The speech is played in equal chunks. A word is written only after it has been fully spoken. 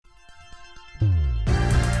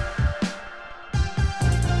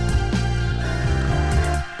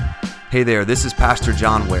Hey there, this is Pastor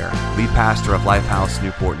John Ware, lead pastor of Lifehouse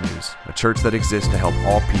Newport News, a church that exists to help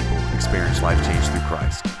all people experience life change through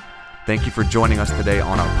Christ. Thank you for joining us today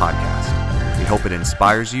on our podcast. We hope it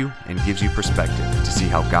inspires you and gives you perspective to see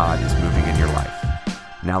how God is moving in your life.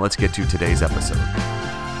 Now let's get to today's episode.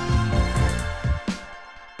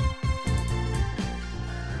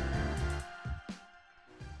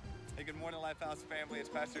 Lifehouse family, it's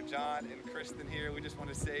Pastor John and Kristen here. We just want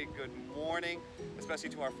to say good morning, especially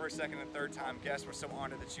to our first, second, and third time guests. We're so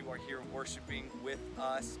honored that you are here worshiping with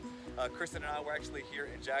us. Kristen and I were actually here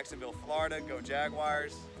in Jacksonville, Florida. Go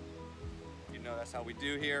Jaguars. You know that's how we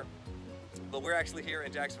do here. But we're actually here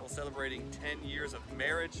in Jacksonville celebrating 10 years of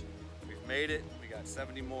marriage. We've made it. We got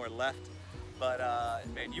 70 more left. But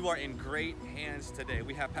man, you are in great hands today.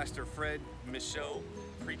 We have Pastor Fred Michaud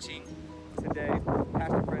preaching today.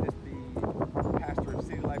 Pastor Fred is the pastor of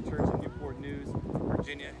City Life Church in Newport News,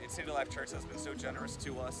 Virginia. And City Life Church has been so generous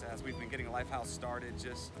to us as we've been getting Lifehouse started.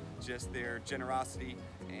 Just their generosity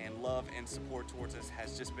and love and support towards us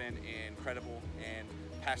has just been incredible. And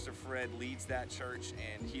Pastor Fred leads that church,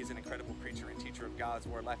 and he is an incredible preacher and teacher of God's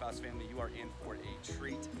Word. Lifehouse family, you are in for a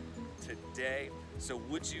treat today. So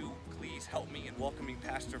would you please help me in welcoming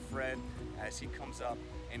Pastor Fred as he comes up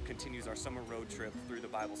and continues our summer road trip through the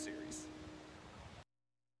Bible series.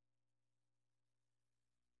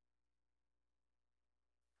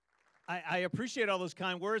 I appreciate all those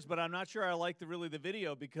kind words, but I'm not sure I like the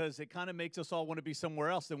video because it kind of makes us all want to be somewhere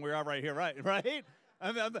else than we are right here, right?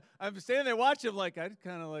 I'm standing there watching like, I'd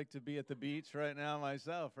kind of like to be at the beach right now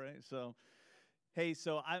myself, right? So, hey,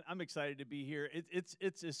 I'm excited to be here.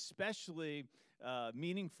 It's especially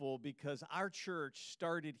meaningful because our church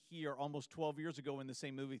started here almost 12 years ago in the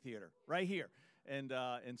same movie theater, right here. And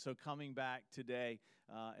so coming back today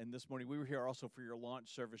and this morning, we were here also for your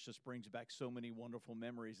launch service, just brings back so many wonderful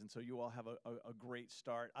memories. And so you all have a great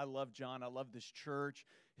start. I love John. I love this church.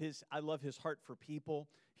 I love his heart for people.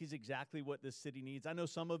 He's exactly what this city needs. I know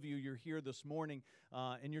some of you're here this morning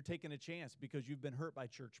and you're taking a chance because you've been hurt by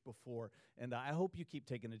church before. And I hope you keep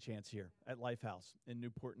taking a chance here at Lifehouse in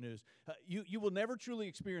Newport News. You will never truly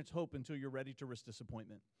experience hope until you're ready to risk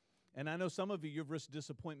disappointment. And I know some of you've risked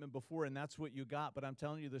disappointment before, and that's what you got. But I'm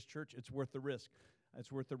telling you, this church, it's worth the risk.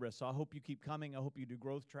 It's worth the risk. So I hope you keep coming. I hope you do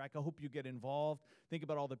growth track. I hope you get involved. Think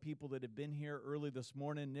about all the people that have been here early this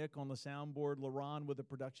morning. Nick on the soundboard, LaRon with the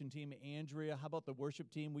production team, Andrea. How about the worship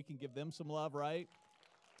team? We can give them some love, right?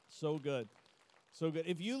 So good. So good.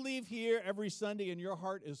 If you leave here every Sunday and your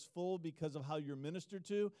heart is full because of how you're ministered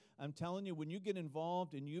to, I'm telling you, when you get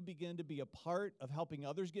involved and you begin to be a part of helping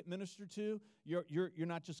others get ministered to, you're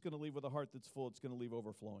not just going to leave with a heart that's full. It's going to leave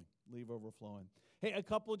overflowing. Hey, a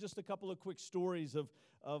couple of quick stories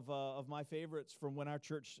of my favorites from when our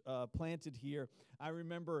church planted here. I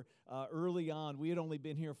remember early on, we had only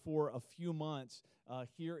been here for a few months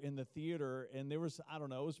here in the theater, and there was, it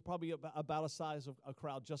was probably about a size of a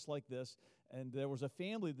crowd just like this. And there was a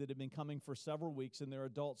family that had been coming for several weeks, and their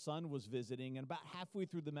adult son was visiting. And about halfway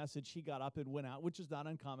through the message, he got up and went out, which is not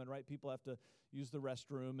uncommon, right? People have to use the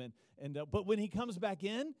restroom. But when he comes back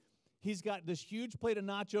in, he's got this huge plate of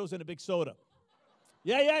nachos and a big soda.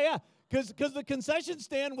 Yeah. Because the concession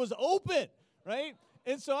stand was open, right?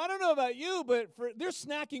 And so I don't know about you, but there's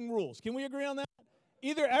snacking rules. Can we agree on that?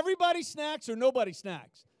 Either everybody snacks or nobody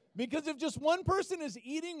snacks. Because if just one person is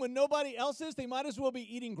eating when nobody else is, they might as well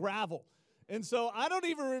be eating gravel. And so I don't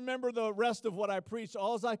even remember the rest of what I preached.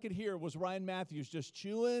 All I could hear was Ryan Matthews just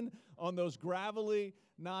chewing on those gravelly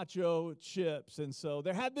nacho chips. And so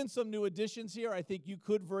there have been some new additions here. I think you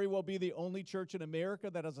could very well be the only church in America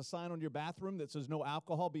that has a sign on your bathroom that says no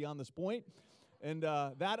alcohol beyond this point. And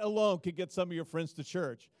that alone could get some of your friends to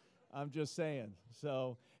church. I'm just saying.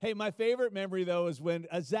 So, hey, my favorite memory, though, is when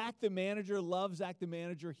Zach the manager,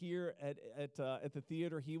 here at the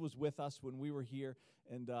theater. He was with us when we were here.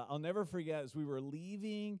 And I'll never forget, as we were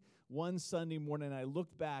leaving one Sunday morning, I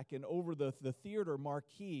looked back, and over the theater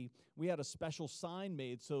marquee, we had a special sign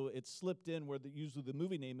made, so it slipped in where usually the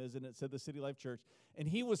movie name is, and it said the City Life Church. And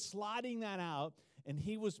he was sliding that out, and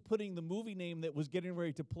he was putting the movie name that was getting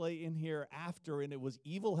ready to play in here after, and it was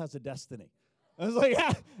Evil Has a Destiny. I was like,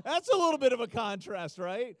 yeah, that's a little bit of a contrast,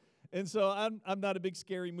 right? And so I'm not a big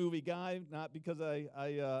scary movie guy, not because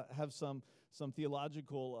I have some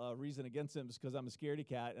theological reason against him, just because I'm a scaredy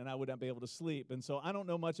cat and I would not be able to sleep. And so I don't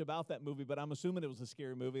know much about that movie, but I'm assuming it was a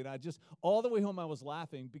scary movie. And all the way home I was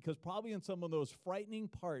laughing because probably in some of those frightening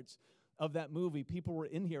parts of that movie, people were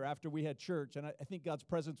in here after we had church, and I think God's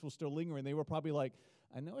presence was still lingering. They were probably like,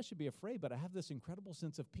 I know I should be afraid, but I have this incredible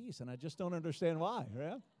sense of peace, and I just don't understand why,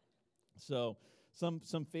 yeah? So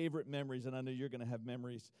some favorite memories, and I know you're going to have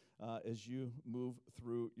memories as you move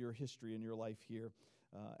through your history and your life here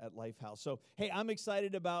at Lifehouse. So, hey, I'm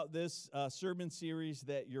excited about this sermon series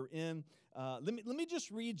that you're in. Let me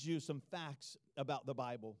just read you some facts about the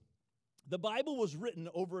Bible. The Bible was written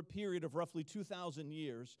over a period of roughly 2,000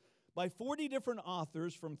 years by 40 different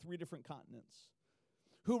authors from 3 different continents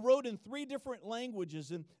who wrote in 3 different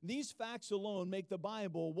languages, and these facts alone make the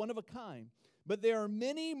Bible one of a kind. But there are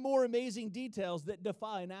many more amazing details that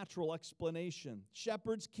defy natural explanation.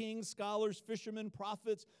 Shepherds, kings, scholars, fishermen,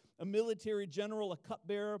 prophets, a military general, a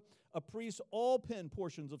cupbearer, a priest, all penned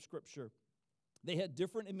portions of Scripture. They had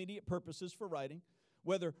different immediate purposes for writing,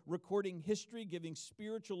 whether recording history, giving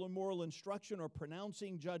spiritual or moral instruction, or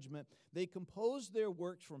pronouncing judgment. They composed their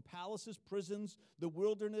works from palaces, prisons, the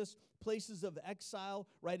wilderness, places of exile,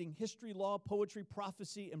 writing history, law, poetry,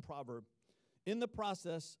 prophecy, and proverb. In the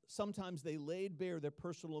process, sometimes they laid bare their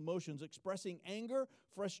personal emotions, expressing anger,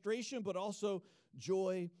 frustration, but also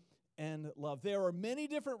joy and love. There are many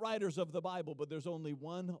different writers of the Bible, but there's only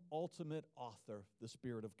one ultimate author, the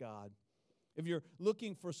Spirit of God. If you're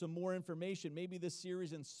looking for some more information, maybe this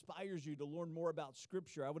series inspires you to learn more about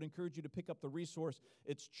Scripture, I would encourage you to pick up the resource.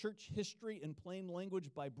 It's Church History in Plain Language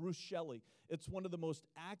by Bruce Shelley. It's one of the most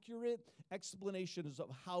accurate explanations of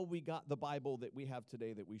how we got the Bible that we have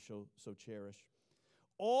today that we so cherish.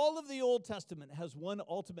 All of the Old Testament has one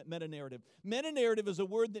ultimate meta-narrative. Meta-narrative is a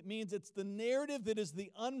word that means it's the narrative that is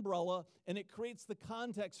the umbrella, and it creates the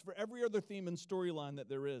context for every other theme and storyline that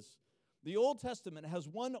there is. The Old Testament has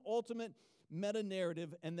one ultimate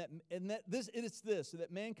meta-narrative, and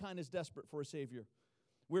that mankind is desperate for a Savior.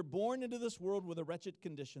 We're born into this world with a wretched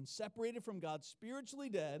condition, separated from God, spiritually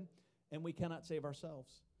dead, and we cannot save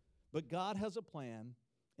ourselves. But God has a plan,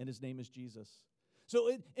 and His name is Jesus.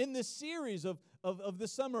 So in this series of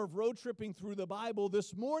this summer of road tripping through the Bible,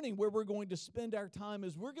 this morning where we're going to spend our time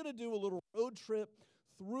is we're going to do a little road trip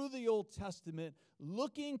through the Old Testament,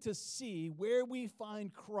 looking to see where we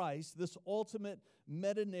find Christ, this ultimate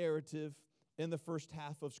meta-narrative in the first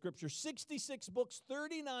half of Scripture. 66 books,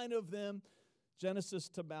 39 of them, Genesis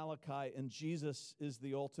to Malachi, and Jesus is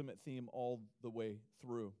the ultimate theme all the way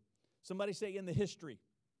through. Somebody say in the history.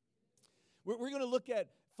 We're going to look at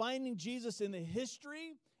finding Jesus in the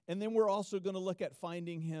history, and then we're also going to look at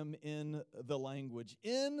finding Him in the language.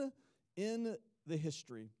 In the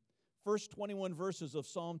history. First 21 verses of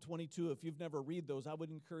Psalm 22, if you've never read those, I would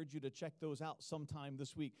encourage you to check those out sometime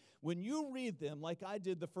this week. When you read them, like I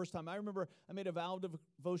did the first time, I remember I made a vow of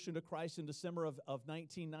devotion to Christ in December of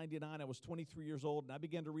 1999. I was 23 years old, and I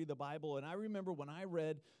began to read the Bible. And I remember when I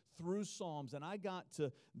read through Psalms, and I got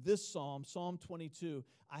to this psalm, Psalm 22,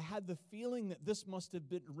 I had the feeling that this must have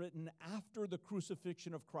been written after the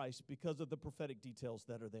crucifixion of Christ because of the prophetic details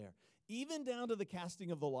that are there, even down to the casting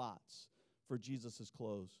of the lots for Jesus'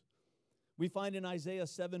 clothes. We find in Isaiah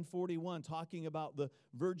 7:41 talking about the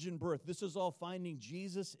virgin birth. This is all finding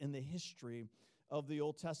Jesus in the history of the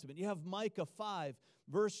Old Testament. You have Micah 5,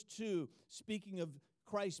 verse 2, speaking of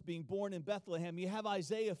Christ being born in Bethlehem. You have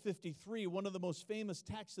Isaiah 53, one of the most famous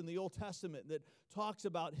texts in the Old Testament that talks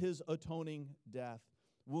about His atoning death.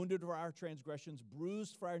 Wounded for our transgressions,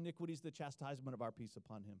 bruised for our iniquities, the chastisement of our peace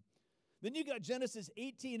upon Him. Then you got Genesis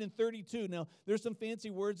 18 and 32. Now, there's some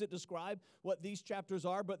fancy words that describe what these chapters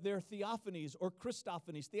are, but they're theophanies or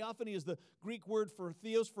Christophanies. Theophany is the Greek word for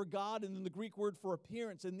theos, for God, and then the Greek word for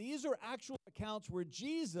appearance. And these are actual accounts where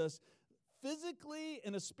Jesus physically,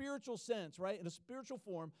 in a spiritual sense, right, in a spiritual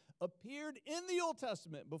form, appeared in the Old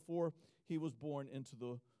Testament before He was born into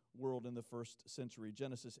the world in the first century.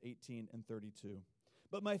 Genesis 18 and 32.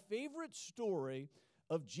 But my favorite story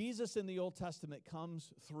of Jesus in the Old Testament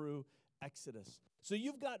comes through Exodus. So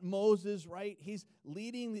you've got Moses, right? He's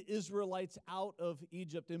leading the Israelites out of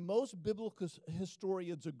Egypt. And most biblical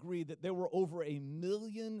historians agree that there were over 1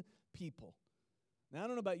 million people. Now, I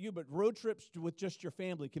don't know about you, but road trips with just your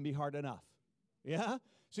family can be hard enough. Yeah?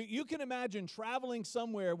 So you can imagine traveling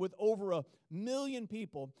somewhere with over 1 million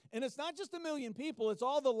people. And it's not just 1 million people, it's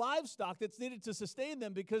all the livestock that's needed to sustain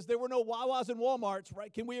them because there were no Wawas and Walmarts,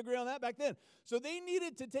 right? Can we agree on that back then? So they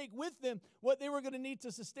needed to take with them what they were going to need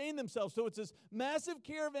to sustain themselves. So it's this massive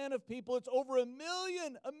caravan of people. It's over 1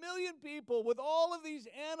 million people with all of these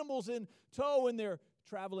animals in tow, and they're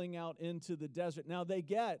traveling out into the desert. Now they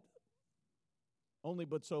get only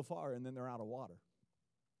but so far, and then they're out of water.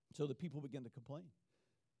 So the people begin to complain.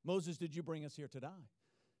 Moses, did you bring us here to die?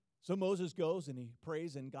 So Moses goes and he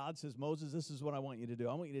prays, and God says, Moses, this is what I want you to do.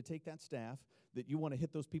 I want you to take that staff that you want to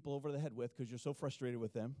hit those people over the head with because you're so frustrated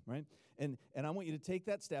with them, right? And I want you to take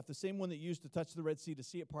that staff, the same one that you used to touch the Red Sea to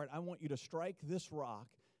see it part. I want you to strike this rock,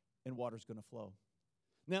 and water's going to flow.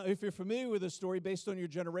 Now, if you're familiar with this story, based on your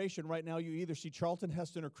generation, right now you either see Charlton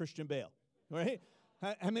Heston or Christian Bale, right?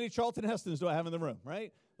 How many Charlton Hestons do I have in the room,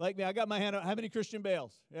 right? Like me, I got my hand up. How many Christian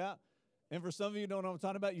Bales? Yeah. And for some of you who don't know what I'm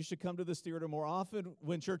talking about, you should come to this theater more often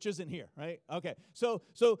when church isn't here, right? Okay. So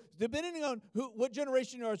depending on what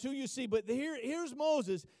generation you are, it's who you see. But here's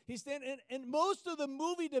Moses. He's standing, and most of the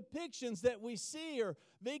movie depictions that we see, or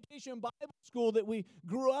Vacation Bible School that we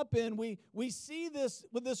grew up in, we see this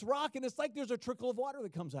with this rock, and it's like there's a trickle of water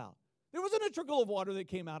that comes out. There wasn't a trickle of water that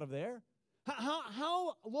came out of there.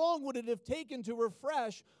 How long would it have taken to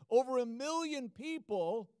refresh over 1 million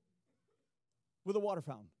people with a water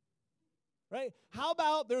fountain? Right? How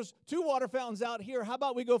about there's 2 water fountains out here? How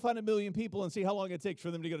about we go find 1 million people and see how long it takes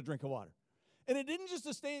for them to get a drink of water? And it didn't just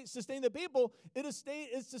sustain the people, it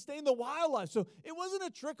sustained the wildlife. So it wasn't a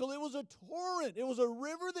trickle, it was a torrent. It was a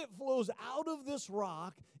river that flows out of this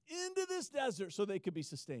rock into this desert so they could be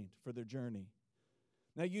sustained for their journey.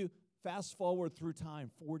 Now you fast forward through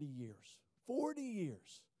time, 40 years. 40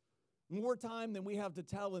 years. More time than we have to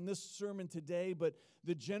tell in this sermon today, but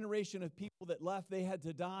the generation of people that left, they had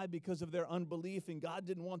to die because of their unbelief, and God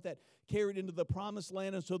didn't want that carried into the promised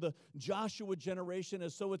land. And so the Joshua generation,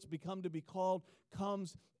 as so it's become to be called,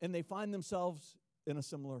 comes, and they find themselves in a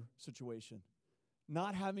similar situation.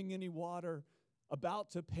 Not having any water,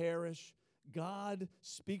 about to perish. God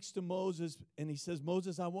speaks to Moses, and he says,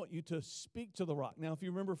 Moses, I want you to speak to the rock. Now, if you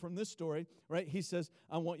remember from this story, right, he says,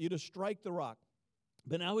 I want you to strike the rock.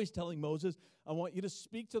 But now he's telling Moses, I want you to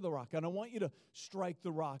speak to the rock, and I want you to strike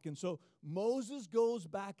the rock. And so Moses goes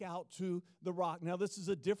back out to the rock. Now, this is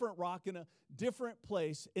a different rock in a different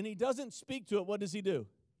place, and he doesn't speak to it. What does he do?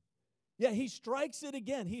 Yeah, he strikes it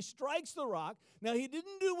again. He strikes the rock. Now, he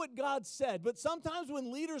didn't do what God said, but sometimes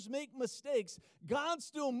when leaders make mistakes, God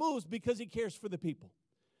still moves because he cares for the people.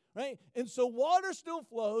 Right? And so water still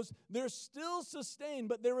flows, they're still sustained,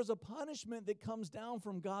 but there is a punishment that comes down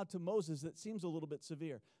from God to Moses that seems a little bit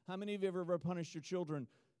severe. How many of you have ever punished your children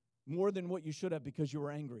more than what you should have because you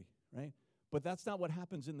were angry, right? But that's not what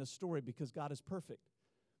happens in this story because God is perfect.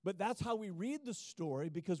 But that's how we read the story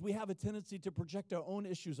because we have a tendency to project our own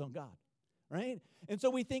issues on God, right? And so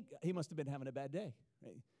we think he must have been having a bad day,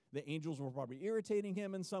 right? The angels were probably irritating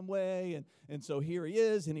him in some way, and so here he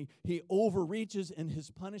is, and he overreaches in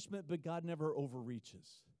his punishment, but God never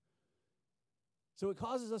overreaches. So it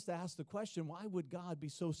causes us to ask the question, why would God be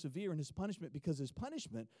so severe in his punishment? Because his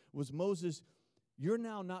punishment was, Moses, you're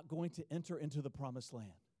now not going to enter into the promised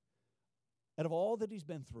land. Out of all that he's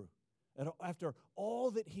been through, after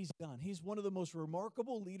all that he's done, he's one of the most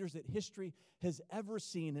remarkable leaders that history has ever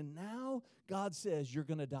seen, and now God says you're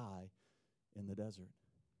going to die in the desert.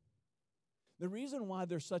 The reason why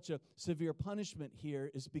there's such a severe punishment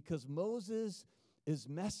here is because Moses is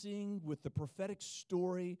messing with the prophetic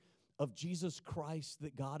story of Jesus Christ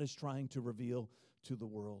that God is trying to reveal to the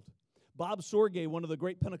world. Bob Sorge, one of the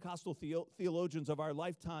great Pentecostal theologians of our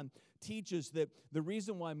lifetime, teaches that the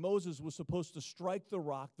reason why Moses was supposed to strike the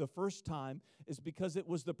rock the first time is because it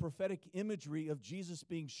was the prophetic imagery of Jesus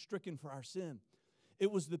being stricken for our sin. It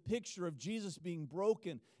was the picture of Jesus being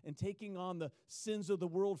broken and taking on the sins of the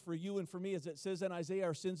world for you and for me. As it says in Isaiah,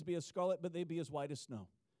 our sins be as scarlet, but they be as white as snow.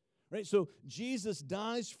 Right? So Jesus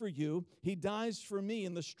dies for you. He dies for me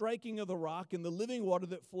in the striking of the rock and the living water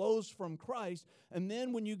that flows from Christ. And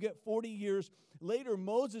then when you get 40 years later,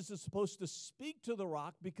 Moses is supposed to speak to the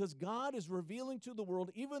rock because God is revealing to the world,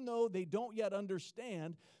 even though they don't yet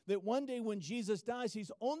understand, that one day when Jesus dies,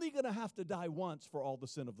 he's only going to have to die once for all the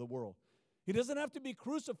sin of the world. He doesn't have to be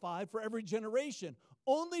crucified for every generation,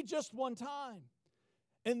 only just one time.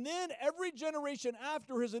 And then every generation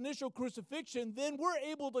after his initial crucifixion, then we're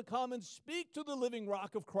able to come and speak to the living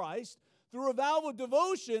rock of Christ through a vow of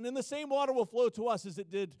devotion, and the same water will flow to us as it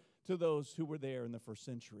did to those who were there in the first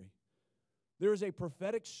century. There is a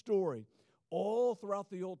prophetic story all throughout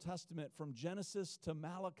the Old Testament, from Genesis to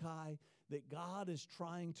Malachi, that God is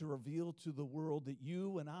trying to reveal to the world that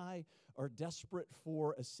you and I are desperate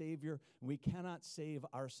for a Savior, and we cannot save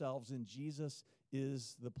ourselves, and Jesus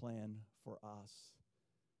is the plan for us.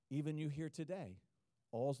 Even you here today,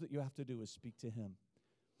 all that you have to do is speak to him.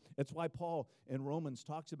 It's why Paul in Romans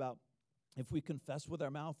talks about if we confess with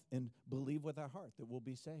our mouth and believe with our heart that we'll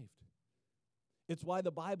be saved. It's why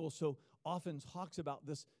the Bible so often talks about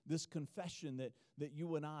this confession that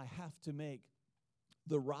you and I have to make.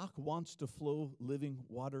 The rock wants to flow living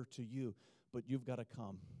water to you, but you've got to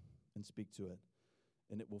come and speak to it,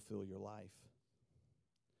 and it will fill your life.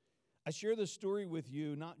 I share this story with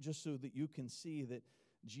you not just so that you can see that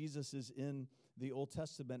Jesus is in the Old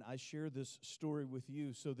Testament. I share this story with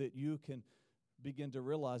you so that you can begin to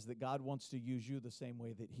realize that God wants to use you the same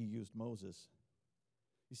way that he used Moses.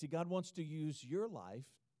 You see, God wants to use your life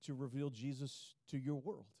to reveal Jesus to your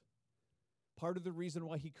world. Part of the reason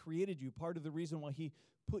why he created you, part of the reason why he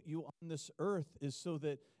put you on this earth is so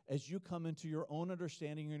that as you come into your own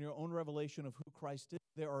understanding and your own revelation of who Christ is,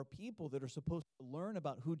 there are people that are supposed to learn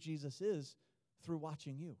about who Jesus is through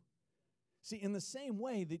watching you. See, in the same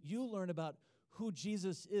way that you learn about who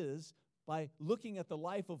Jesus is by looking at the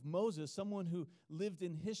life of Moses, someone who lived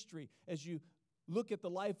in history, as you look at the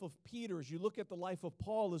life of Peter, as you look at the life of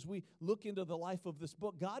Paul, as we look into the life of this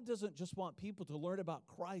book, God doesn't just want people to learn about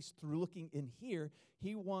Christ through looking in here.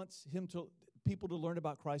 He wants people to learn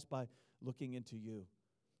about Christ by looking into you.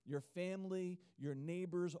 Your family, your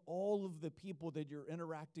neighbors, all of the people that you're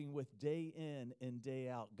interacting with day in and day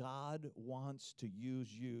out. God wants to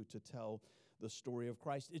use you to tell the story of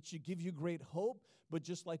Christ. It should give you great hope, but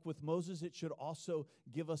just like with Moses, it should also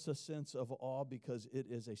give us a sense of awe because it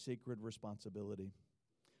is a sacred responsibility.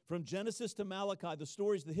 From Genesis to Malachi, the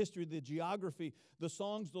stories, the history, the geography, the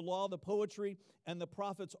songs, the law, the poetry, and the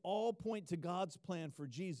prophets all point to God's plan for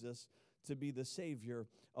Jesus to be the Savior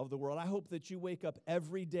of the world. I hope that you wake up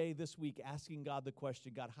every day this week asking God the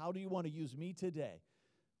question, God, how do you want to use me today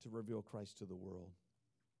to reveal Christ to the world?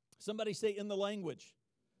 Somebody say, in the language.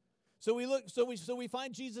 So we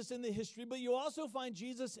find Jesus in the history, but you also find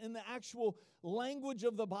Jesus in the actual language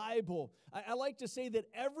of the Bible. I like to say that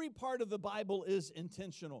every part of the Bible is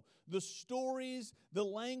intentional. The stories, the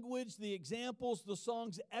language, the examples, the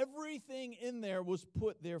songs, everything in there was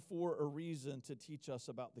put there for a reason to teach us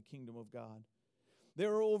about the kingdom of God.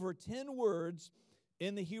 There are over 10 words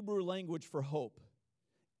in the Hebrew language for hope,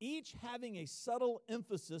 each having a subtle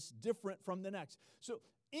emphasis different from the next. So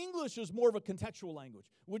English is more of a contextual language,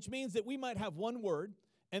 which means that we might have one word,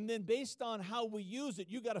 and then based on how we use it,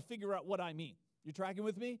 you got to figure out what I mean. You tracking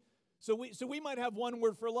with me? So we might have one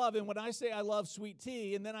word for love, and when I say I love sweet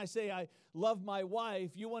tea, and then I say I love my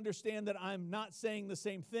wife, you understand that I'm not saying the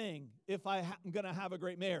same thing if I'm going to have a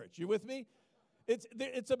great marriage. You with me?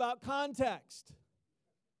 It's about context.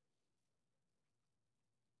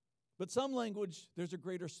 But some language, there's a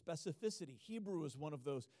greater specificity. Hebrew is one of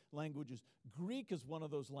those languages. Greek is one of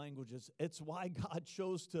those languages. It's why God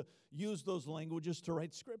chose to use those languages to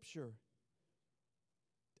write Scripture.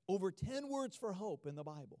 Over 10 words for hope in the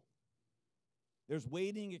Bible. There's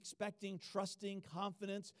waiting, expecting, trusting,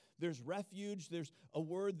 confidence. There's refuge. There's a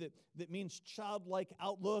word that means childlike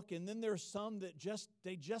outlook. And then there's some that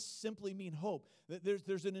they just simply mean hope.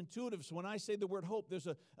 There's an intuitive. So when I say the word hope, there's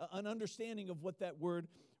an understanding of what that word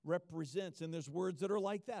represents. And there's words that are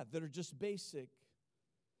like that are just basic.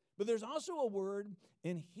 But there's also a word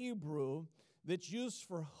in Hebrew that's used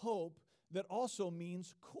for hope that also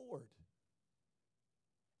means cord.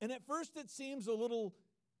 And at first it seems a little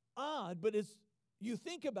odd, but as you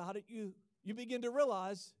think about it, you begin to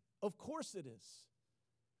realize, of course it is.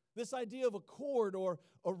 This idea of a cord or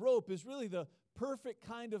a rope is really the perfect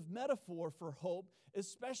kind of metaphor for hope,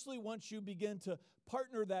 especially once you begin to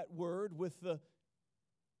partner that word with the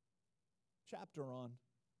chapter on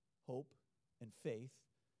hope and faith,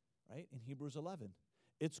 right, in Hebrews 11.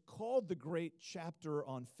 It's called the great chapter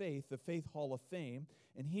on faith, the Faith Hall of Fame,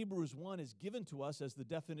 and Hebrews 1 is given to us as the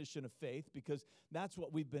definition of faith because that's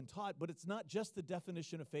what we've been taught, but it's not just the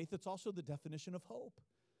definition of faith, it's also the definition of hope.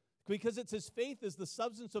 Because it says faith is the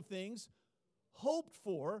substance of things hoped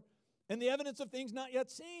for and the evidence of things not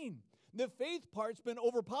yet seen. The faith part's been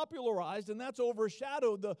overpopularized, and that's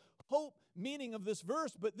overshadowed the hope meaning of this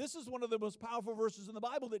verse, but this is one of the most powerful verses in the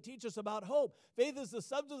Bible that teach us about hope. Faith is the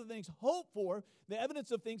substance of things hoped for, the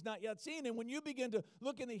evidence of things not yet seen. And when you begin to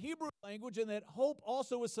look in the Hebrew language and that hope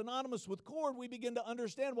also is synonymous with cord, we begin to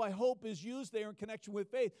understand why hope is used there in connection with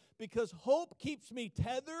faith, because hope keeps me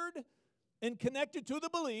tethered and connected to the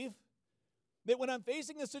belief that when I'm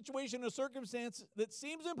facing a situation, a circumstance that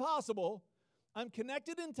seems impossible, I'm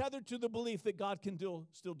connected and tethered to the belief that God can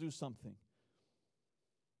still do something.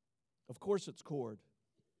 Of course it's cord.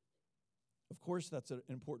 Of course that's an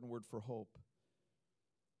important word for hope.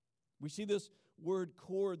 We see this word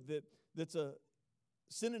cord that's a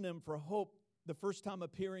synonym for hope the first time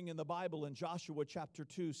appearing in the Bible in Joshua chapter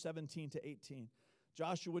 2, 17 to 18.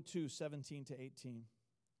 Joshua 2, 17 to 18.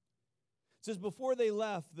 It says, before they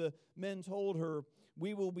left, the men told her,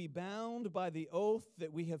 we will be bound by the oath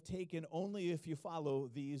that we have taken only if you follow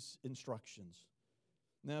these instructions.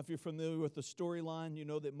 Now, if you're familiar with the storyline, you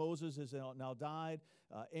know that Moses has now died,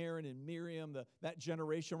 Aaron and Miriam, that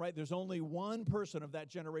generation, right? There's only one person of that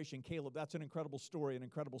generation, Caleb. That's an incredible story, an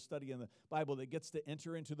incredible study in the Bible that gets to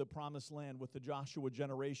enter into the promised land with the Joshua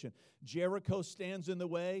generation. Jericho stands in the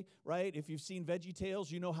way, right? If you've seen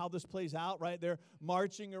VeggieTales, you know how this plays out, right? They're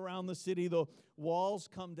marching around the city. The walls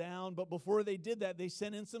come down. But before they did that, they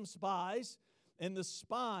sent in some spies. And the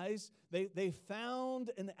spies, they found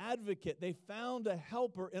an advocate. They found a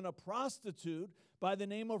helper in a prostitute by the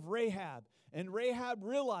name of Rahab. And Rahab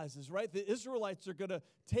realizes, right, the Israelites are going to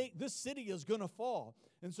this city is going to fall.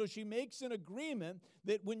 And so she makes an agreement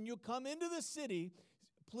that when you come into the city,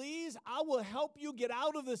 please, I will help you get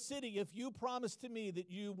out of the city if you promise to me that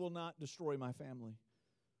you will not destroy my family.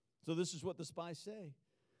 So this is what the spies say.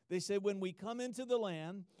 They say, when we come into the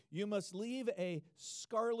land, you must leave a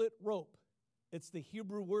scarlet rope. It's the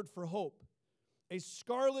Hebrew word for hope. A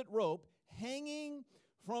scarlet rope hanging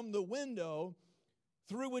from the window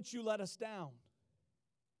through which you let us down.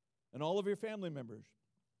 And all of your family members,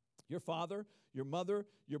 your father, your mother,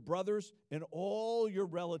 your brothers, and all your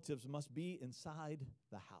relatives must be inside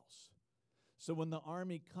the house. So when the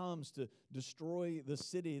army comes to destroy the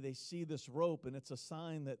city, they see this rope, and it's a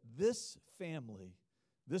sign that this family,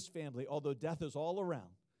 although death is all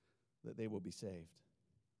around, that they will be saved.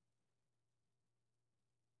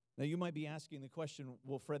 Now, you might be asking the question,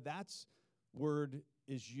 well, Fred, that's word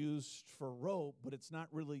is used for rope, but it's not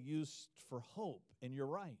really used for hope, and you're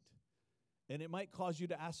right. And it might cause you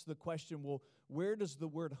to ask the question, well, where does the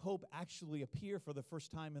word hope actually appear for the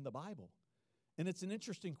first time in the Bible? And it's an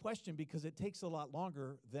interesting question because it takes a lot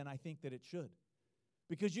longer than I think that it should.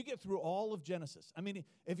 Because you get through all of Genesis. I mean,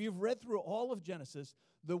 if you've read through all of Genesis,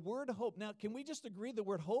 the word hope, now, can we just agree the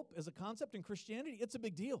word hope as a concept in Christianity, it's a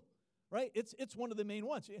big deal. Right? It's one of the main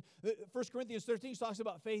ones. 1 Corinthians 13 talks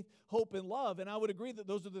about faith, hope, and love, and I would agree that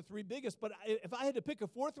those are the three biggest, but if I had to pick a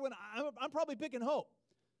fourth one, I'm probably picking hope.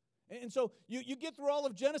 And so you get through all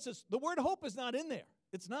of Genesis. The word hope is not in there.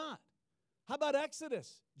 It's not. How about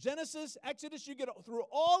Exodus? Genesis, Exodus, you get through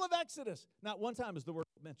all of Exodus. Not one time is the word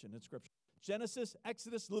mentioned in Scripture. Genesis,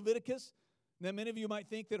 Exodus, Leviticus. Now, many of you might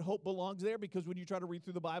think that hope belongs there because when you try to read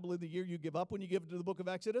through the Bible in the year, you give up when you give it to the book of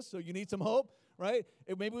Exodus, so you need some hope, right?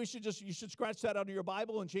 And maybe you should scratch that out of your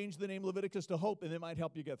Bible and change the name Leviticus to hope, and it might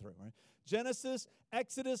help you get through, right? Genesis,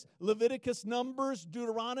 Exodus, Leviticus, Numbers,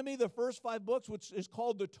 Deuteronomy, the first 5 books, which is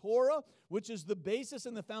called the Torah, which is the basis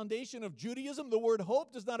and the foundation of Judaism. The word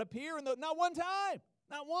hope does not appear not one time,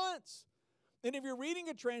 not once. And if you're reading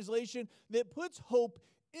a translation that puts hope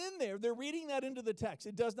in there, they're reading that into the text.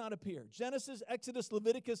 It does not appear. Genesis, Exodus,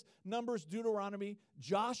 Leviticus, Numbers, Deuteronomy,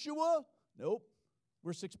 Joshua. Nope.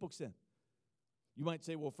 We're 6 books in. You might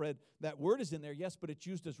say, well, Fred, that word is in there. Yes, but it's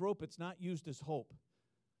used as rope. It's not used as hope.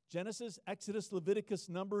 Genesis, Exodus, Leviticus,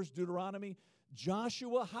 Numbers, Deuteronomy,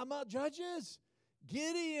 Joshua. How about Judges?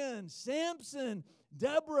 Gideon, Samson,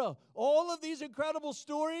 Deborah. All of these incredible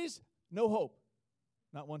stories, no hope.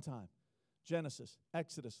 Not one time. Genesis,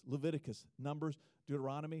 Exodus, Leviticus, Numbers,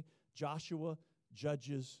 Deuteronomy, Joshua,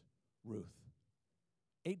 Judges, Ruth.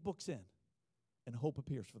 8 books in, and hope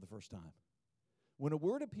appears for the first time. When a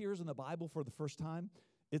word appears in the Bible for the first time,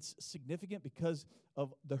 it's significant because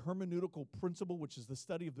of the hermeneutical principle, which is the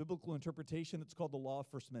study of biblical interpretation. It's called the law of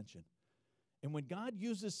first mention. And when God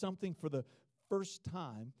uses something for the first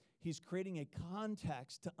time, He's creating a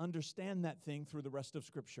context to understand that thing through the rest of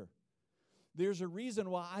Scripture. There's a reason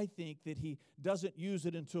why I think that He doesn't use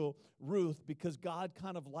it until Ruth, because God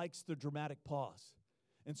kind of likes the dramatic pause.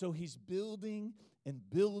 And so He's building and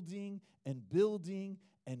building and building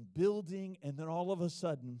and building, and then all of a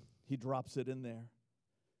sudden, He drops it in there.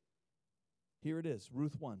 Here it is,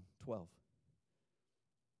 Ruth 1:12.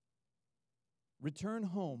 Return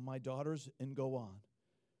home, my daughters, and go on,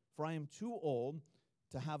 for I am too old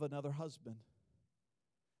to have another husband.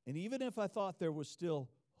 And even if I thought there was still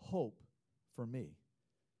hope for me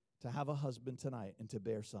to have a husband tonight and to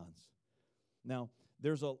bear sons. Now,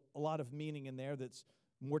 there's a lot of meaning in there that's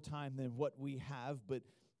more time than what we have, but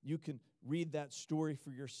you can read that story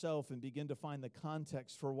for yourself and begin to find the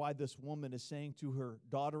context for why this woman is saying to her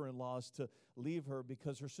daughter-in-laws to leave her,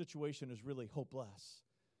 because her situation is really hopeless.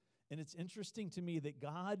 And it's interesting to me that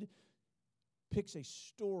God picks a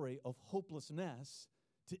story of hopelessness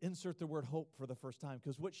to insert the word hope for the first time,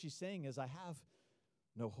 because what she's saying is, I have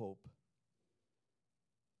no hope.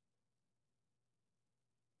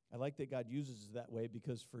 I like that God uses it that way,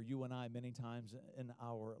 because for you and I, many times in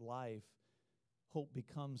our life, hope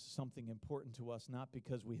becomes something important to us, not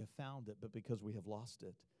because we have found it, but because we have lost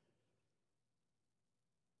it.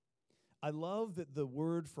 I love that the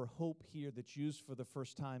word for hope here that's used for the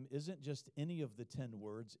first time isn't just any of the 10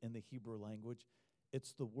 words in the Hebrew language.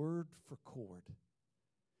 It's the word for cord.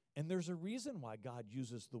 And there's a reason why God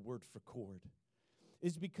uses the word for cord.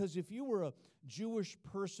 Is because if you were a Jewish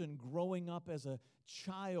person growing up as a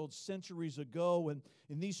child centuries ago and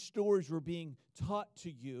these stories were being taught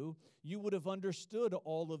to you, you would have understood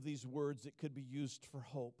all of these words that could be used for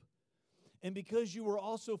hope. And because you were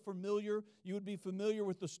also familiar, you would be familiar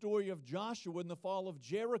with the story of Joshua and the fall of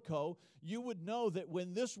Jericho, you would know that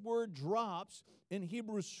when this word drops in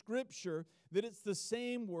Hebrew Scripture, that it's the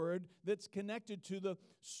same word that's connected to the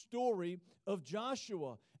story of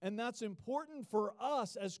Joshua. And that's important for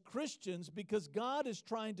us as Christians because God is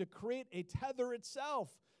trying to create a tether itself,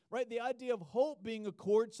 right? The idea of hope being a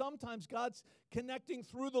cord, sometimes God's connecting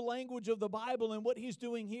through the language of the Bible, and what He's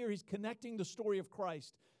doing here, He's connecting the story of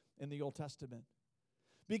Christ in the Old Testament.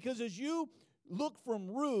 Because as you look from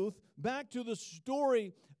Ruth back to the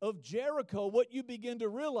story of Jericho, what you begin to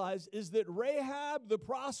realize is that Rahab the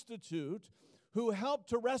prostitute who helped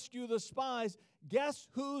to rescue the spies, guess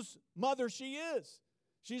whose mother she is?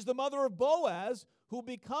 She's the mother of Boaz, who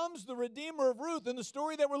becomes the redeemer of Ruth in the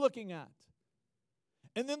story that we're looking at.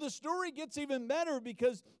 And then the story gets even better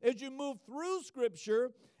because as you move through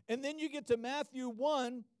Scripture, and then you get to Matthew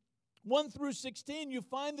 1 through 16, you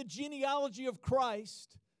find the genealogy of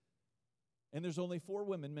Christ. And there's only 4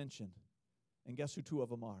 women mentioned. And guess who 2 of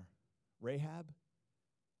them are? Rahab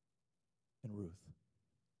and Ruth.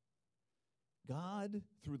 God,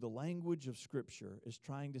 through the language of Scripture, is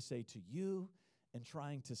trying to say to you and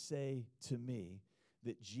trying to say to me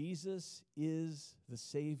that Jesus is the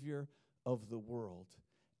Savior of the world.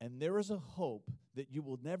 And there is a hope that you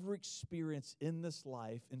will never experience in this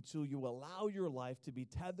life until you allow your life to be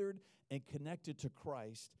tethered and connected to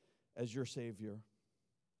Christ as your Savior.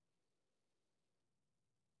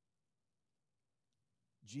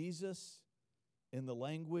 Jesus, in the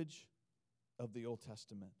language of the Old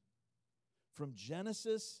Testament, from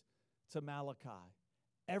Genesis to Malachi,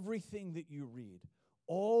 everything that you read,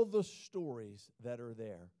 all the stories that are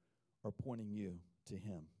there are pointing you to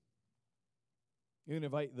Him. You can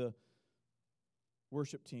invite the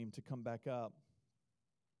worship team to come back up.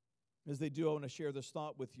 As they do, I want to share this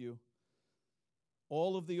thought with you.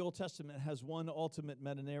 All of the Old Testament has one ultimate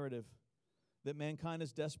meta-narrative, that mankind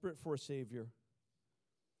is desperate for a Savior.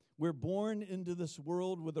 We're born into this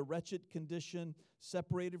world with a wretched condition,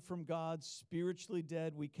 separated from God, spiritually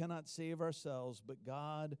dead. We cannot save ourselves, but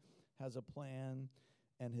God has a plan,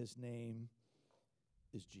 and His name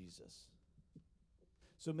is Jesus.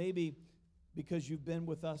 So maybe because you've been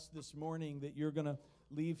with us this morning that you're going to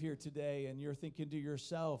leave here today and you're thinking to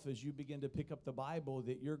yourself as you begin to pick up the Bible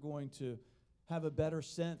that you're going to have a better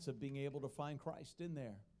sense of being able to find Christ in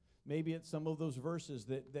there. Maybe it's some of those verses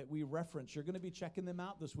that we reference. You're going to be checking them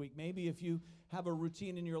out this week. Maybe if you have a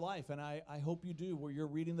routine in your life, and I hope you do, where you're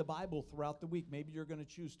reading the Bible throughout the week, maybe you're going to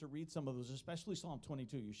choose to read some of those, especially Psalm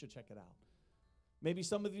 22. You should check it out. Maybe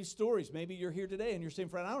some of these stories, maybe you're here today and you're saying,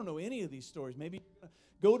 friend, I don't know any of these stories. Maybe you're going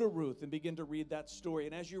to go to Ruth and begin to read that story.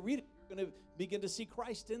 And as you read it, you're going to begin to see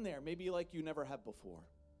Christ in there, maybe like you never have before.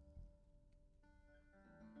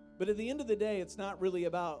 But at the end of the day, it's not really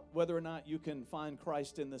about whether or not you can find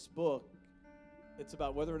Christ in this book. It's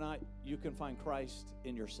about whether or not you can find Christ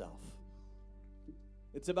in yourself.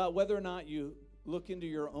 It's about whether or not you look into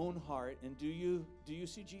your own heart and do you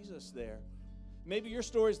see Jesus there? Maybe your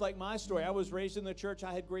story's like my story. I was raised in the church.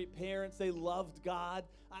 I had great parents. They loved God.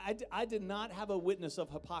 I did not have a witness of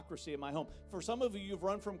hypocrisy in my home. For some of you, you've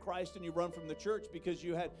run from Christ and you run from the church because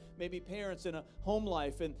you had maybe parents in a home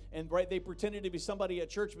life and right, they pretended to be somebody at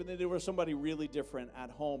church, but then they were somebody really different at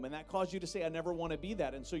home. And that caused you to say, I never want to be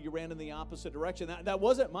that. And so you ran in the opposite direction. That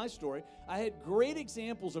wasn't my story. I had great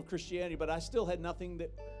examples of Christianity, but I still had nothing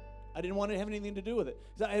that, I didn't want to have anything to do with it.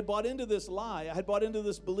 Because I had bought into this lie. I had bought into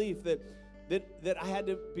this belief that I had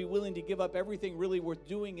to be willing to give up everything really worth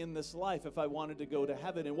doing in this life if I wanted to go to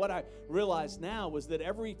heaven. And what I realize now was that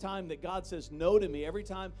every time that God says no to me, every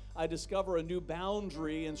time I discover a new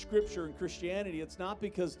boundary in Scripture and Christianity, it's not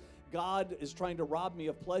because God is trying to rob me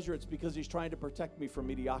of pleasure, it's because He's trying to protect me from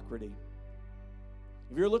mediocrity.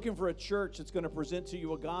 If you're looking for a church that's going to present to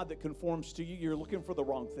you a God that conforms to you, you're looking for the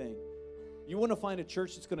wrong thing. You want to find a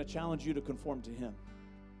church that's going to challenge you to conform to Him.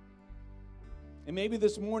 And maybe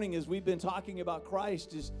this morning, as we've been talking about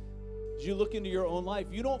Christ, as you look into your own life,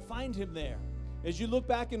 you don't find Him there. As you look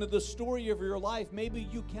back into the story of your life, maybe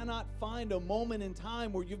you cannot find a moment in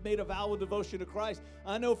time where you've made a vow of devotion to Christ.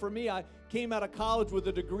 I know for me, I came out of college with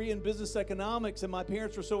a degree in business economics, and my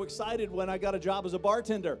parents were so excited when I got a job as a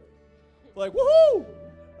bartender. Like, woohoo!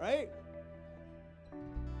 Right?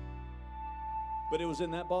 But it was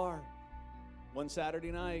in that bar one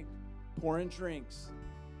Saturday night, pouring drinks,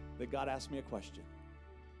 that God asked me a question.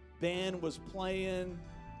 Band was playing,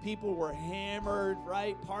 people were hammered,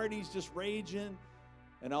 right? Parties just raging.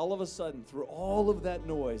 And all of a sudden, through all of that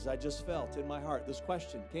noise, I just felt in my heart, this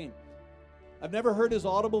question came. I've never heard his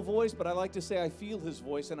audible voice, but I like to say I feel his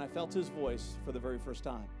voice, and I felt his voice for the very first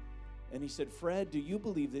time. And he said, Fred, do you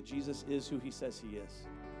believe that Jesus is who he says he is?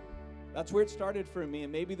 That's where it started for me,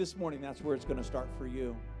 and maybe this morning that's where it's going to start for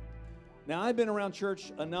you. Now, I've been around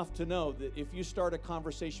church enough to know that if you start a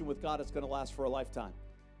conversation with God, it's going to last for a lifetime.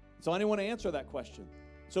 So I didn't want to answer that question.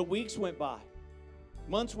 So weeks went by.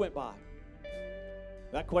 Months went by.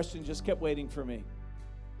 That question just kept waiting for me.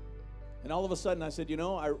 And all of a sudden I said,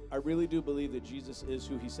 I really do believe that Jesus is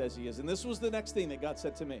who he says he is. And this was the next thing that God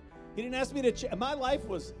said to me. He didn't ask me to my life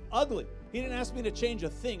was ugly. He didn't ask me to change a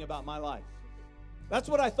thing about my life. That's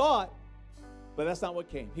what I thought, but that's not what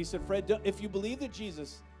came. He said, Fred, if you believe that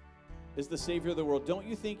Jesus is the Savior of the world, don't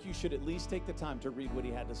you think you should at least take the time to read what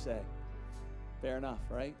he had to say? Fair enough,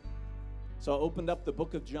 right? So I opened up the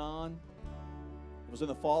book of John. It was in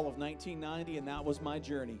the fall of 1990, and that was my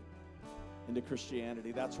journey into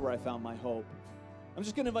Christianity. That's where I found my hope. I'm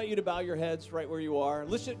just going to invite you to bow your heads right where you are.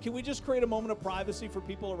 Can we just create a moment of privacy for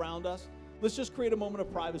people around us? Let's just create a moment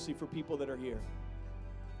of privacy for people that are here.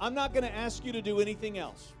 I'm not going to ask you to do anything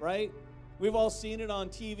else, right? We've all seen it on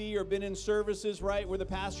TV or been in services, right, where the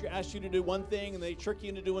pastor asks you to do one thing and they trick you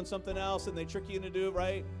into doing something else and they trick you into doing,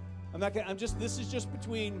 right? This is just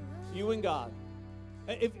between you and God.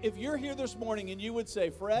 If you're here this morning and you would say,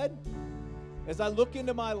 Fred, as I look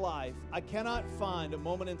into my life, I cannot find a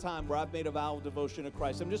moment in time where I've made a vow of devotion to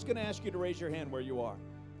Christ. I'm just going to ask you to raise your hand where you are.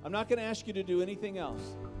 I'm not going to ask you to do anything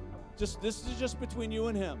else. This is just between you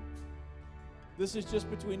and him. This is just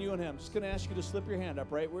between you and him. I'm just going to ask you to slip your hand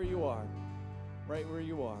up right where you are. Right where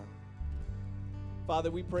you are. Father,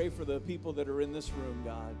 we pray for the people that are in this room,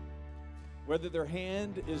 God, whether their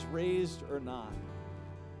hand is raised or not.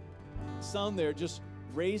 Some, they're just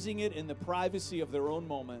raising it in the privacy of their own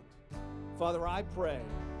moment. Father, I pray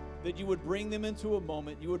that you would bring them into a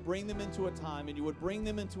moment, you would bring them into a time, and you would bring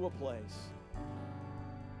them into a place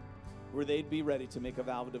where they'd be ready to make a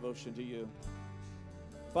vow of devotion to you.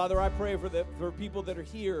 Father, I pray for people that are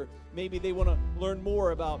here, maybe they want to learn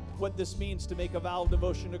more about what this means to make a vow of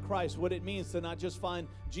devotion to Christ, what it means to not just find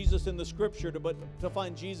Jesus in the Scripture, but to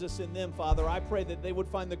find Jesus in them, Father. I pray that they would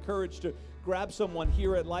find the courage to grab someone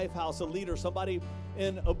here at Lifehouse, a leader, somebody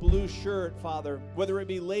in a blue shirt, Father, whether it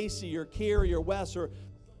be Lacey or Carrie or Wes or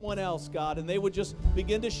someone else, God, and they would just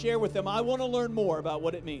begin to share with them, I want to learn more about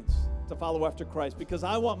what it means to follow after Christ, because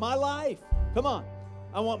I want my life,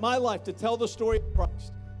 I want my life to tell the story of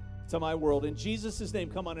Christ to my world. In Jesus' name,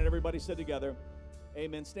 come on, and everybody said together,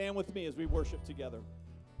 amen. Stand with me as we worship together.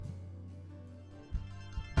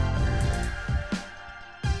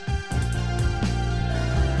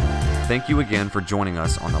 Thank you again for joining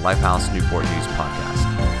us on the Lifehouse Newport News podcast.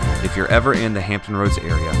 If you're ever in the Hampton Roads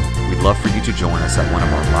area, we'd love for you to join us at one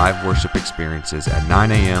of our live worship experiences at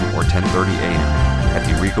 9 a.m. or 10:30 a.m. at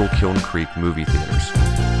the Regal Kiln Creek movie theaters.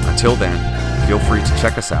 Until then, feel free to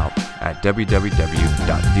check us out at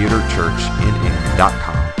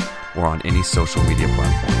www.theaterchurchnn.com or on any social media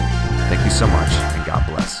platform. Thank you so much, and God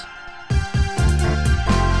bless.